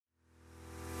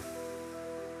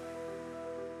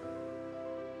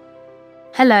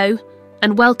Hello,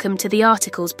 and welcome to the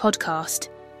Articles podcast.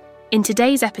 In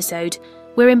today's episode,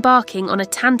 we're embarking on a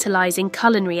tantalising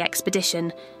culinary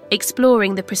expedition,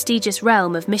 exploring the prestigious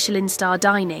realm of Michelin star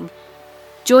dining.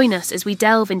 Join us as we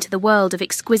delve into the world of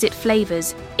exquisite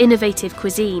flavours, innovative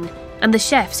cuisine, and the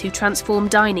chefs who transform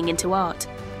dining into art.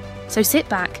 So sit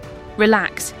back,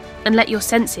 relax, and let your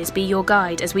senses be your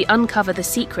guide as we uncover the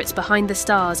secrets behind the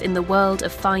stars in the world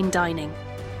of fine dining.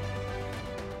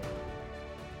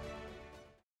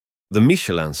 The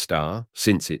Michelin star,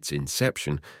 since its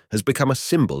inception, has become a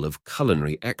symbol of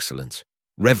culinary excellence,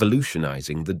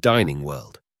 revolutionizing the dining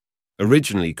world.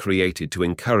 Originally created to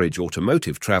encourage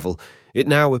automotive travel, it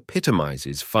now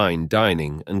epitomizes fine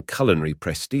dining and culinary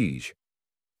prestige.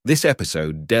 This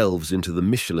episode delves into the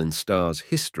Michelin star's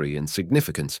history and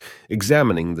significance,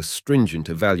 examining the stringent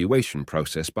evaluation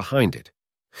process behind it.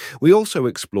 We also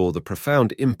explore the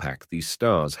profound impact these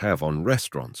stars have on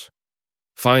restaurants.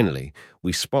 Finally,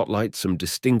 we spotlight some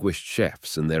distinguished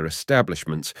chefs and their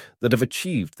establishments that have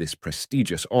achieved this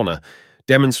prestigious honor,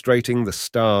 demonstrating the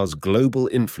star's global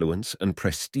influence and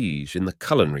prestige in the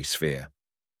culinary sphere.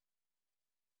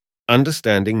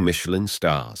 Understanding Michelin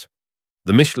stars.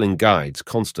 The Michelin Guide's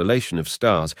constellation of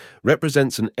stars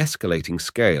represents an escalating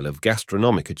scale of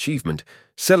gastronomic achievement,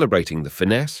 celebrating the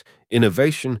finesse,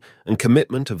 innovation, and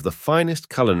commitment of the finest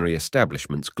culinary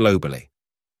establishments globally.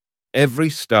 Every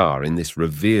star in this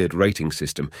revered rating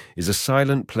system is a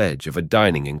silent pledge of a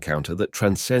dining encounter that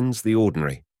transcends the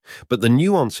ordinary, but the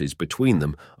nuances between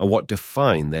them are what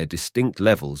define their distinct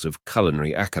levels of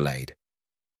culinary accolade.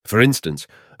 For instance,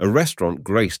 a restaurant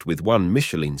graced with one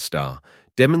Michelin star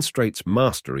demonstrates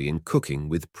mastery in cooking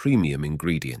with premium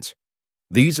ingredients.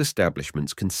 These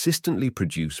establishments consistently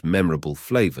produce memorable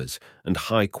flavors and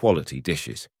high-quality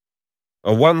dishes.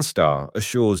 A one-star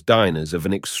assures diners of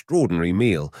an extraordinary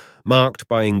meal, marked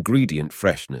by ingredient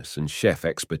freshness and chef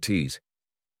expertise.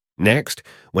 Next,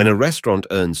 when a restaurant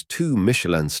earns 2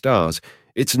 Michelin stars,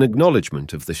 it's an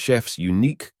acknowledgement of the chef's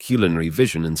unique culinary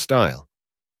vision and style.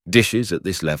 Dishes at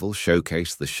this level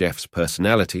showcase the chef's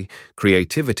personality,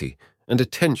 creativity, and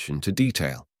attention to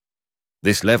detail.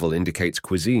 This level indicates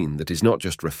cuisine that is not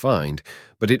just refined,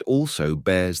 but it also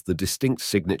bears the distinct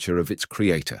signature of its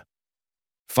creator.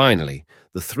 Finally,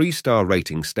 the 3-star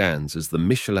rating stands as the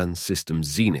Michelin system's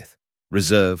zenith,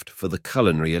 reserved for the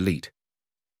culinary elite.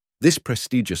 This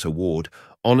prestigious award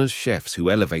honors chefs who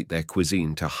elevate their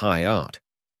cuisine to high art.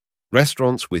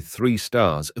 Restaurants with 3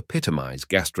 stars epitomize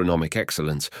gastronomic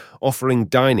excellence, offering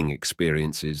dining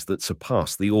experiences that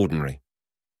surpass the ordinary.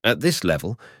 At this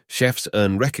level, chefs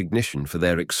earn recognition for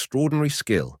their extraordinary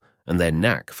skill and their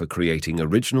knack for creating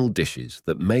original dishes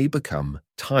that may become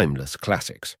timeless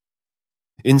classics.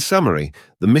 In summary,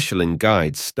 the Michelin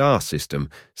Guide's star system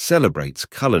celebrates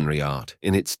culinary art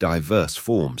in its diverse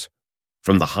forms.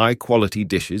 From the high-quality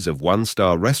dishes of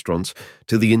 1-star restaurants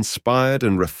to the inspired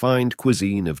and refined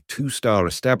cuisine of 2-star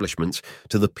establishments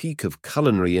to the peak of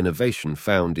culinary innovation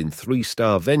found in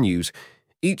 3-star venues,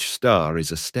 each star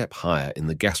is a step higher in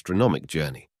the gastronomic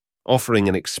journey, offering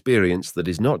an experience that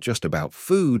is not just about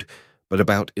food, but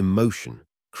about emotion,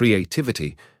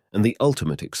 creativity, and the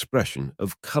ultimate expression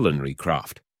of culinary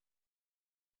craft.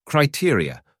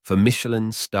 Criteria for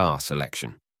Michelin star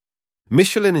selection.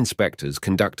 Michelin inspectors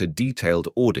conduct a detailed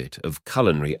audit of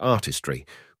culinary artistry,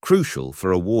 crucial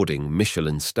for awarding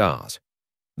Michelin stars.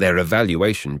 Their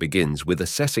evaluation begins with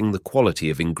assessing the quality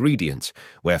of ingredients,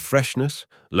 where freshness,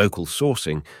 local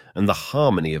sourcing, and the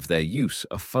harmony of their use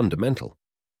are fundamental.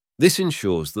 This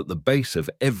ensures that the base of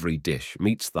every dish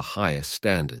meets the highest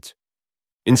standards.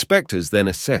 Inspectors then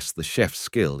assess the chef's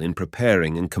skill in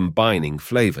preparing and combining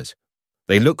flavors.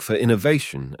 They look for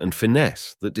innovation and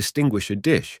finesse that distinguish a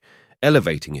dish,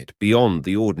 elevating it beyond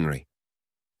the ordinary.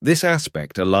 This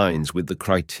aspect aligns with the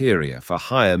criteria for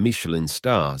higher Michelin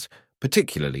stars,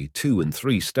 particularly 2 and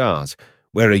 3 stars,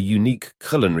 where a unique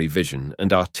culinary vision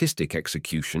and artistic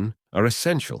execution are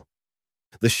essential.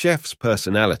 The chef's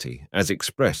personality, as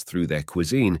expressed through their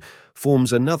cuisine,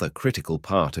 forms another critical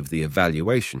part of the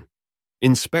evaluation.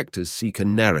 Inspectors seek a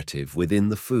narrative within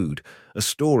the food, a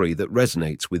story that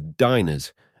resonates with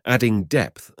diners, adding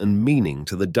depth and meaning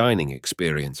to the dining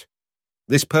experience.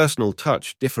 This personal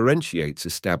touch differentiates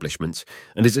establishments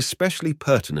and is especially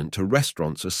pertinent to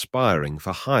restaurants aspiring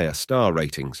for higher star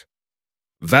ratings.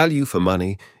 Value for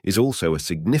money is also a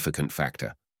significant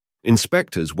factor.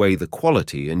 Inspectors weigh the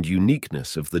quality and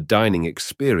uniqueness of the dining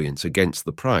experience against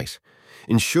the price,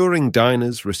 ensuring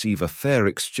diners receive a fair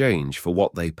exchange for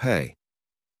what they pay.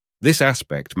 This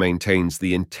aspect maintains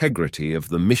the integrity of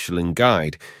the Michelin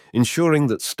Guide, ensuring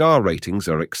that star ratings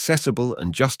are accessible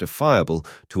and justifiable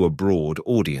to a broad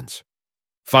audience.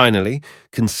 Finally,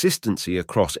 consistency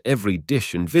across every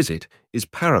dish and visit is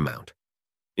paramount.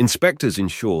 Inspectors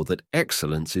ensure that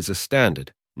excellence is a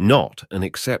standard, not an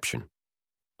exception.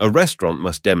 A restaurant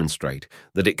must demonstrate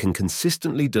that it can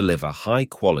consistently deliver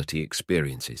high-quality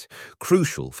experiences,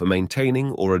 crucial for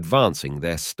maintaining or advancing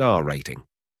their star rating.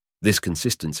 This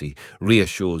consistency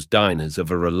reassures diners of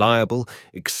a reliable,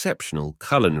 exceptional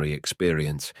culinary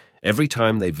experience every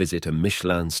time they visit a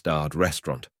Michelin-starred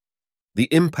restaurant. The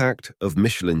impact of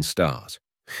Michelin stars.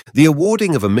 The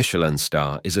awarding of a Michelin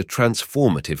star is a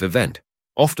transformative event,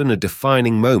 often a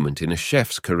defining moment in a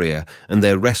chef's career and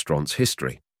their restaurant's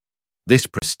history. This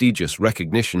prestigious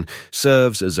recognition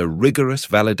serves as a rigorous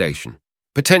validation,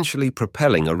 potentially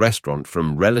propelling a restaurant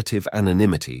from relative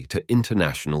anonymity to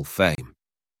international fame.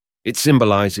 It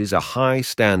symbolizes a high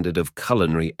standard of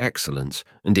culinary excellence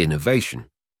and innovation.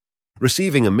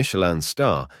 Receiving a Michelin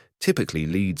star typically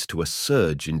leads to a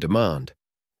surge in demand.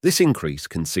 This increase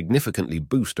can significantly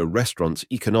boost a restaurant's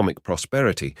economic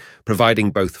prosperity,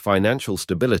 providing both financial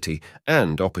stability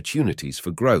and opportunities for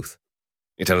growth.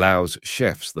 It allows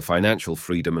chefs the financial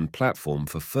freedom and platform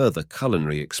for further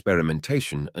culinary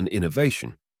experimentation and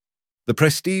innovation. The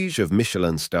prestige of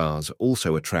Michelin stars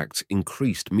also attracts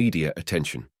increased media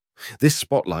attention. This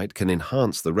spotlight can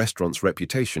enhance the restaurant's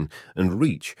reputation and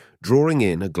reach, drawing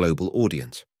in a global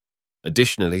audience.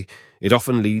 Additionally, it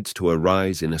often leads to a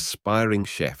rise in aspiring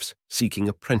chefs seeking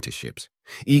apprenticeships,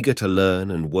 eager to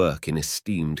learn and work in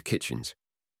esteemed kitchens.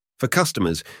 For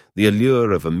customers, the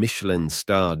allure of a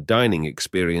Michelin-starred dining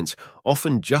experience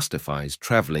often justifies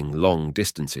traveling long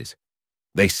distances.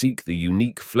 They seek the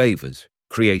unique flavors,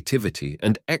 creativity,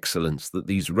 and excellence that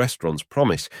these restaurants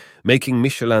promise, making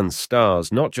Michelin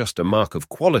stars not just a mark of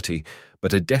quality,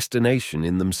 but a destination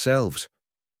in themselves.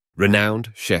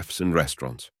 Renowned chefs and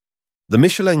restaurants. The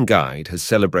Michelin Guide has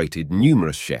celebrated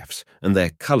numerous chefs and their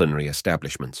culinary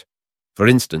establishments. For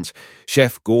instance,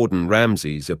 Chef Gordon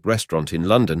Ramsay's restaurant in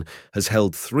London has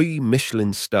held 3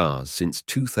 Michelin stars since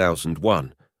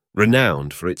 2001,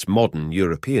 renowned for its modern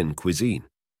European cuisine.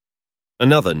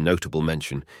 Another notable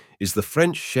mention is the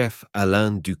French chef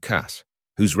Alain Ducasse,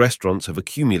 whose restaurants have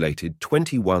accumulated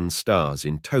 21 stars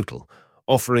in total,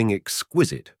 offering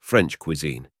exquisite French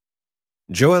cuisine.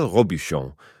 Joël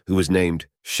Robuchon, who was named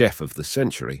Chef of the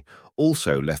Century,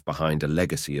 also left behind a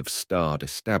legacy of starred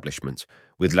establishments,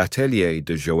 with L'Atelier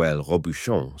de Joël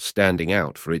Robuchon standing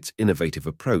out for its innovative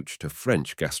approach to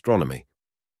French gastronomy.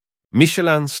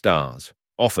 Michelin stars,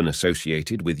 often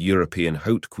associated with European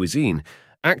haute cuisine,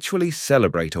 actually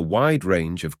celebrate a wide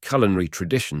range of culinary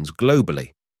traditions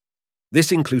globally.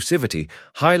 This inclusivity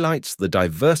highlights the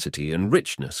diversity and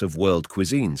richness of world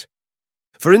cuisines.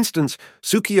 For instance,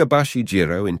 Sukiyabashi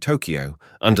Jiro in Tokyo,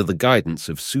 under the guidance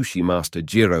of sushi master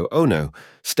Jiro Ono,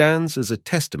 stands as a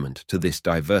testament to this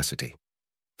diversity.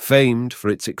 Famed for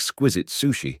its exquisite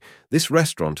sushi, this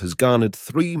restaurant has garnered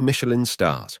 3 Michelin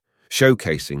stars,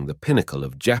 showcasing the pinnacle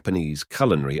of Japanese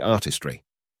culinary artistry.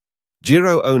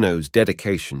 Jiro Ono's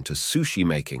dedication to sushi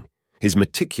making, his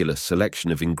meticulous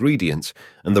selection of ingredients,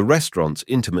 and the restaurant's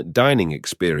intimate dining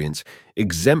experience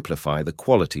exemplify the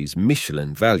qualities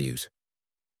Michelin values.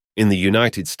 In the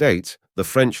United States, the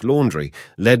French Laundry,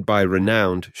 led by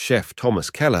renowned chef Thomas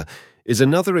Keller, is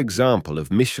another example of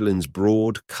Michelin's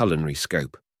broad culinary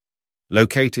scope.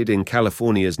 Located in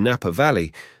California's Napa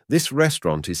Valley, this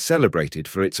restaurant is celebrated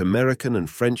for its American and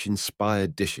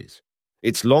French-inspired dishes.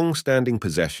 Its long-standing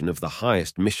possession of the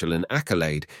highest Michelin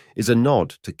accolade is a nod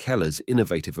to Keller's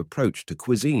innovative approach to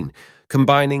cuisine,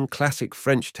 combining classic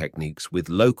French techniques with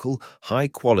local,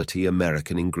 high-quality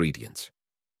American ingredients.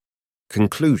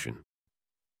 Conclusion.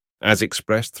 As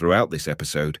expressed throughout this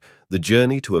episode, the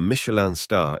journey to a Michelin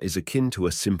star is akin to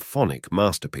a symphonic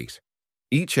masterpiece.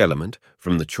 Each element,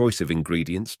 from the choice of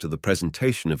ingredients to the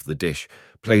presentation of the dish,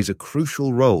 plays a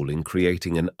crucial role in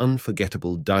creating an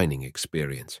unforgettable dining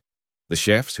experience. The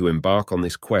chefs who embark on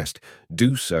this quest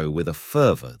do so with a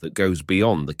fervor that goes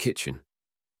beyond the kitchen.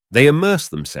 They immerse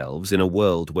themselves in a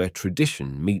world where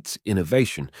tradition meets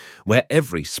innovation, where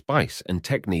every spice and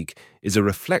technique is a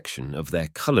reflection of their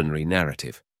culinary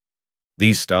narrative.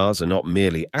 These stars are not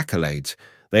merely accolades,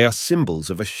 they are symbols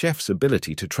of a chef's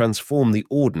ability to transform the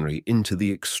ordinary into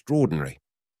the extraordinary.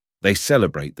 They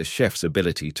celebrate the chef's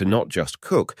ability to not just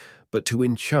cook, but to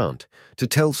enchant, to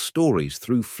tell stories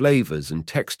through flavors and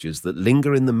textures that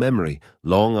linger in the memory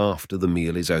long after the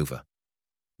meal is over.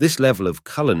 This level of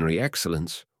culinary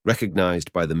excellence,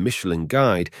 recognized by the Michelin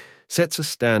Guide, sets a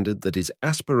standard that is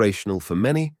aspirational for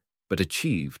many, but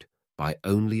achieved by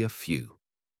only a few.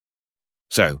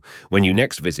 So, when you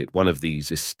next visit one of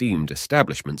these esteemed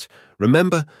establishments,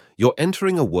 remember you're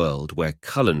entering a world where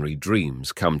culinary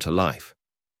dreams come to life.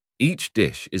 Each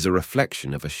dish is a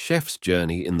reflection of a chef's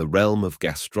journey in the realm of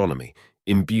gastronomy,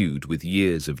 imbued with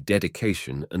years of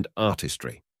dedication and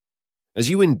artistry. As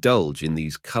you indulge in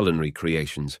these culinary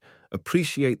creations,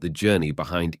 appreciate the journey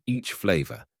behind each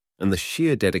flavour and the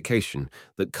sheer dedication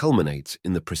that culminates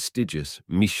in the prestigious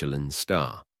Michelin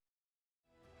star.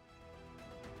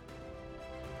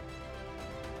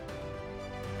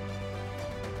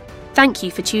 Thank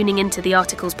you for tuning into the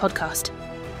Articles podcast.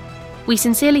 We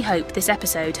sincerely hope this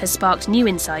episode has sparked new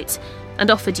insights and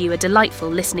offered you a delightful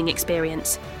listening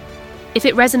experience. If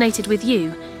it resonated with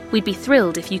you, we'd be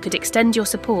thrilled if you could extend your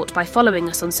support by following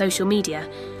us on social media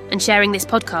and sharing this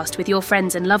podcast with your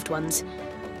friends and loved ones.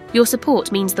 Your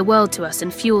support means the world to us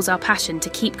and fuels our passion to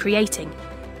keep creating.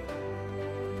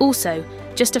 Also,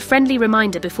 just a friendly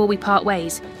reminder before we part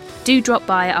ways, do drop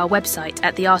by our website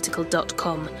at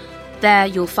thearticle.com. There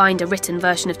you'll find a written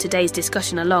version of today's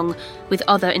discussion along with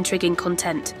other intriguing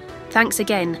content. Thanks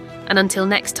again, and until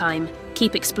next time,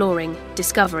 keep exploring,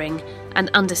 discovering, and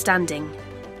understanding.